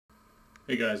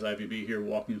Hey guys, IVB here,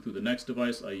 walking through the next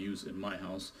device I use in my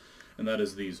house, and that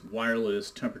is these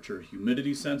wireless temperature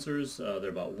humidity sensors.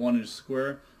 They're about 1 inch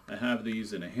square. I have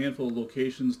these in a handful of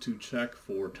locations to check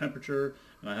for temperature,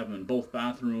 and I have them in both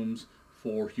bathrooms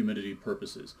for humidity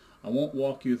purposes. I won't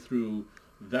walk you through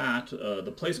that,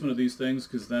 the placement of these things,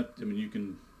 because you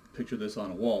can picture this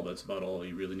on a wall. That's about all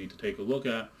you really need to take a look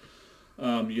at.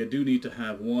 You do need to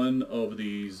have one of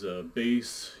these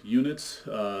base units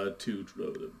to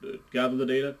gather the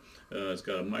data. It's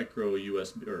got a micro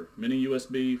USB or mini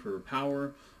USB for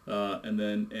power, and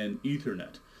then an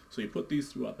Ethernet. So you put these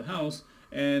throughout the house,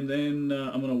 and then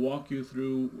I'm going to walk you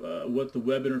through what the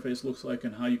web interface looks like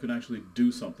and how you can actually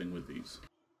do something with these.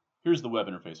 Here's the web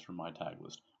interface from my tag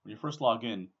list. When you first log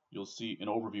in, you'll see an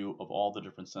overview of all the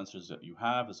different sensors that you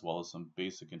have, as well as some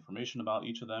basic information about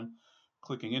each of them.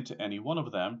 Clicking into any one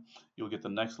of them, you'll get the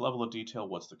next level of detail.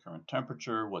 What's the current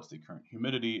temperature? What's the current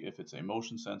humidity? If it's a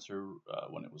motion sensor,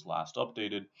 when it was last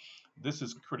updated. This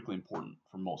is critically important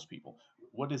for most people.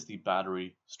 What is the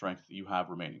battery strength that you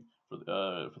have remaining? For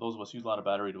those of us who use a lot of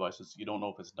battery devices, you don't know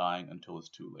if it's dying until it's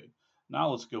too late. Now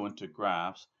let's go into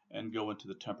graphs and go into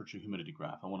the temperature humidity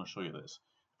graph. I want to show you this.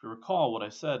 If you recall, what I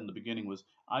said in the beginning was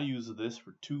I use this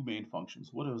for two main functions.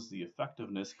 What is the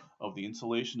effectiveness of the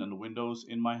insulation and the windows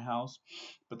in my house,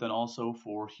 but then also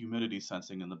for humidity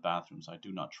sensing in the bathrooms. I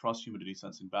do not trust humidity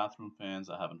sensing bathroom fans.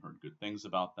 I haven't heard good things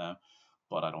about them,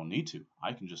 but I don't need to.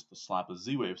 I can just slap a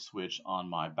Z-Wave switch on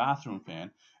my bathroom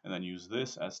fan and then use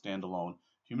this as standalone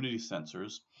humidity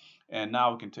sensors. And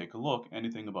now we can take a look.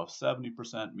 Anything above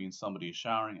 70% means somebody is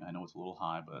showering. I know it's a little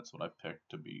high, but that's what I picked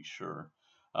to be sure.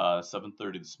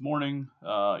 7:30 this morning.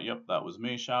 Yep, that was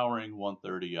me showering.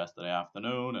 1:30 yesterday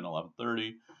afternoon and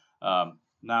 11:30.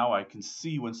 Now I can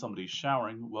see when somebody's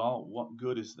showering. Well, what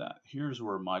good is that? Here's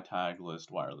where my tag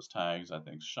list, wireless tags, I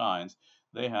think shines.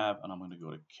 They have, and I'm going to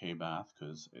go to KBath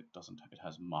because it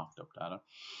has mocked up data.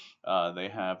 They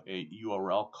have a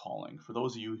URL calling. For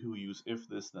those of you who use if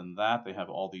this then that, they have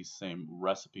all these same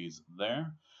recipes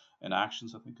there, and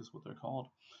actions I think is what they're called.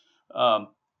 Um,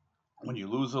 when you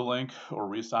lose a link or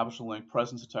reestablish a link,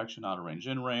 presence detection, out of range,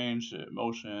 in range,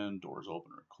 motion, doors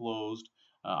open or closed.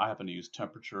 I happen to use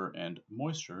temperature and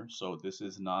moisture, so this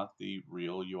is not the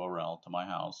real URL to my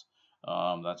house.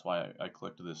 That's why I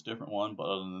clicked this different one, but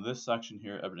other than this section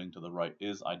here, everything to the right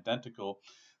is identical.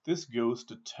 This goes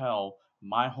to tell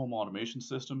my home automation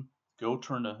system,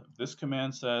 this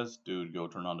command says, dude, go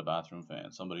turn on the bathroom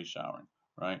fan, somebody's showering,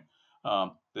 right?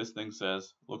 This thing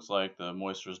says, looks like the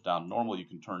moisture is down to normal, you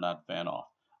can turn that fan off.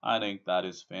 I think that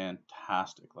is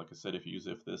fantastic. Like I said, if you use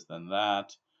if this then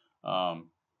that,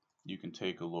 you can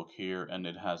take a look here and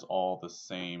it has all the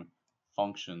same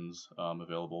functions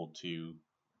available to you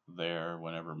there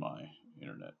whenever my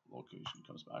internet location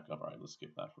comes back up. All right, let's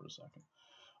skip that for a second.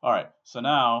 All right, so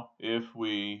now if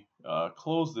we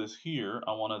close this here,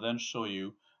 I want to then show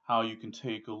you how you can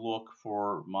take a look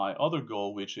for my other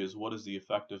goal, which is what is the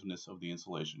effectiveness of the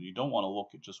insulation. You don't want to look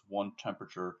at just one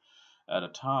temperature at a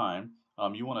time.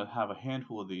 You want to have a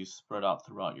handful of these spread out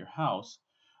throughout your house,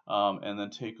 and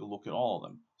then take a look at all of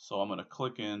them. So I'm going to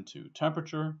click into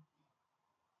temperature,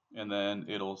 and then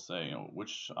it'll say,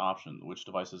 which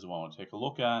devices do I want to take a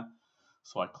look at.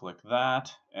 So I click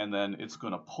that, and then it's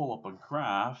going to pull up a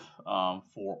graph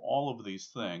for all of these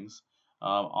things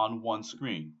on one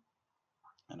screen.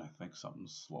 And I think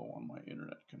something's slow on my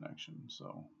internet connection.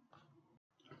 So,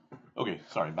 okay,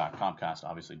 sorry, back. Comcast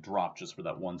obviously dropped just for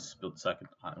that one split second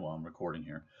while I'm recording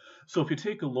here. So if you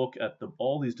take a look at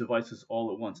all these devices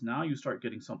all at once, now you start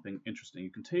getting something interesting. You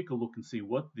can take a look and see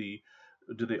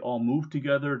do they all move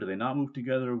together? Do they not move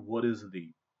together? What is the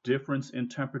difference in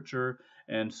temperature?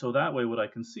 And so that way what I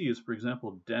can see is, for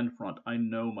example, den front. I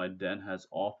know my den has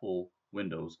awful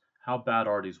windows. How bad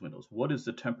are these windows? What is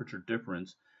the temperature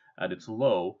difference at its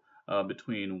low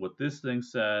between what this thing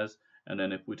says, and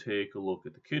then if we take a look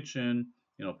at the kitchen,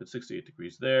 if it's 68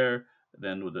 degrees there,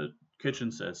 then with the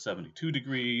kitchen says 72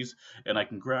 degrees, and I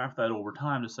can graph that over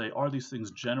time to say, are these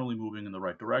things generally moving in the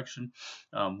right direction?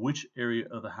 Which area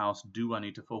of the house do I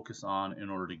need to focus on in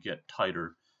order to get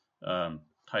tighter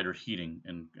heating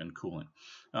and cooling?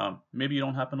 Maybe you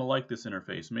don't happen to like this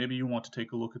interface. Maybe you want to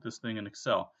take a look at this thing in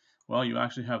Excel. Well, you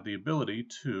actually have the ability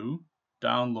to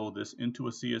download this into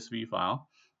a CSV file.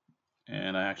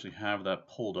 And I actually have that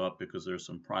pulled up because there's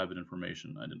some private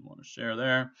information I didn't want to share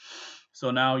there. So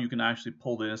now you can actually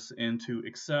pull this into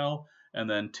Excel and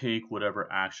then take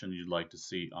whatever action you'd like to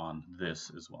see on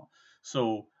this as well.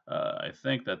 So I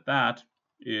think that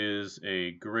is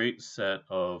a great set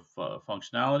of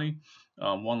functionality.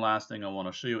 One last thing I want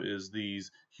to show you is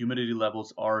these humidity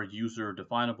levels are user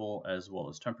definable as well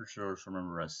as temperatures.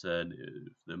 Remember I said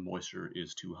if the moisture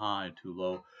is too high, too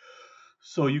low.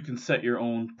 So you can set your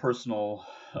own personal,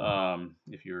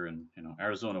 if you're in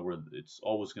Arizona where it's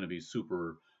always going to be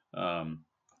super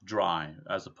dry,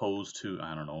 as opposed to,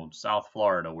 I don't know, South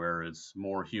Florida where it's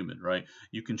more humid, right?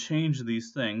 You can change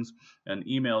these things and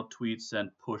email, tweet, send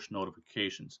push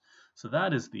notifications. So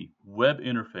that is the web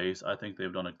interface. I think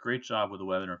they've done a great job with the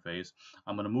web interface.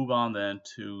 I'm going to move on then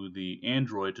to the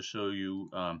Android to show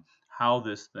you how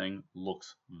this thing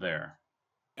looks there.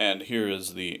 And here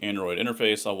is the Android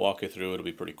interface. I'll walk you through. It'll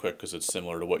be pretty quick because it's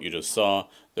similar to what you just saw.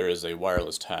 There is a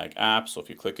wireless tag app, so if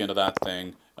you click into that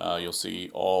thing, you'll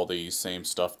see all the same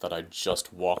stuff that I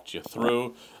just walked you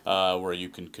through, where you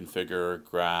can configure,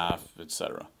 graph,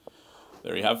 etc.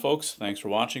 There you have, folks. Thanks for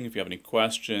watching. If you have any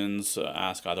questions,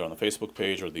 ask either on the Facebook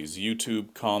page or these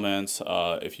YouTube comments.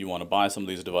 If you want to buy some of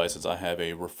these devices, I have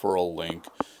a referral link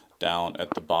down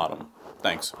at the bottom.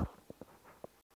 Thanks.